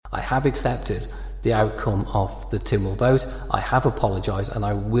I have accepted the outcome of the Tynwald vote. I have apologised and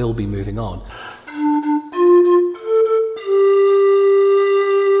I will be moving on.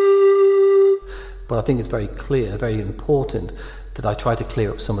 But I think it's very clear, very important, that I try to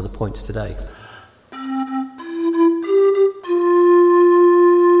clear up some of the points today.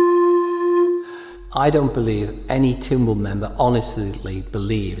 I don't believe any Tynwald member honestly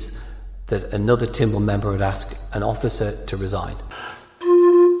believes that another Tynwald member would ask an officer to resign.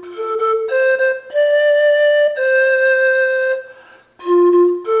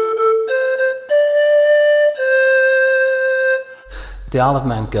 The Isle of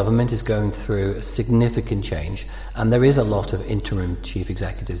Man government is going through a significant change, and there is a lot of interim chief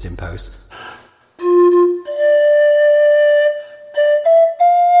executives in post.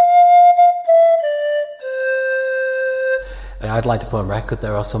 I'd like to put on record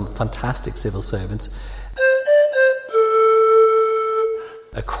there are some fantastic civil servants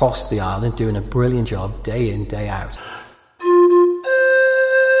across the island doing a brilliant job day in, day out.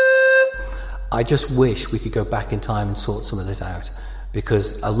 I just wish we could go back in time and sort some of this out,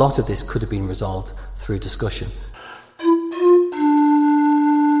 because a lot of this could have been resolved through discussion.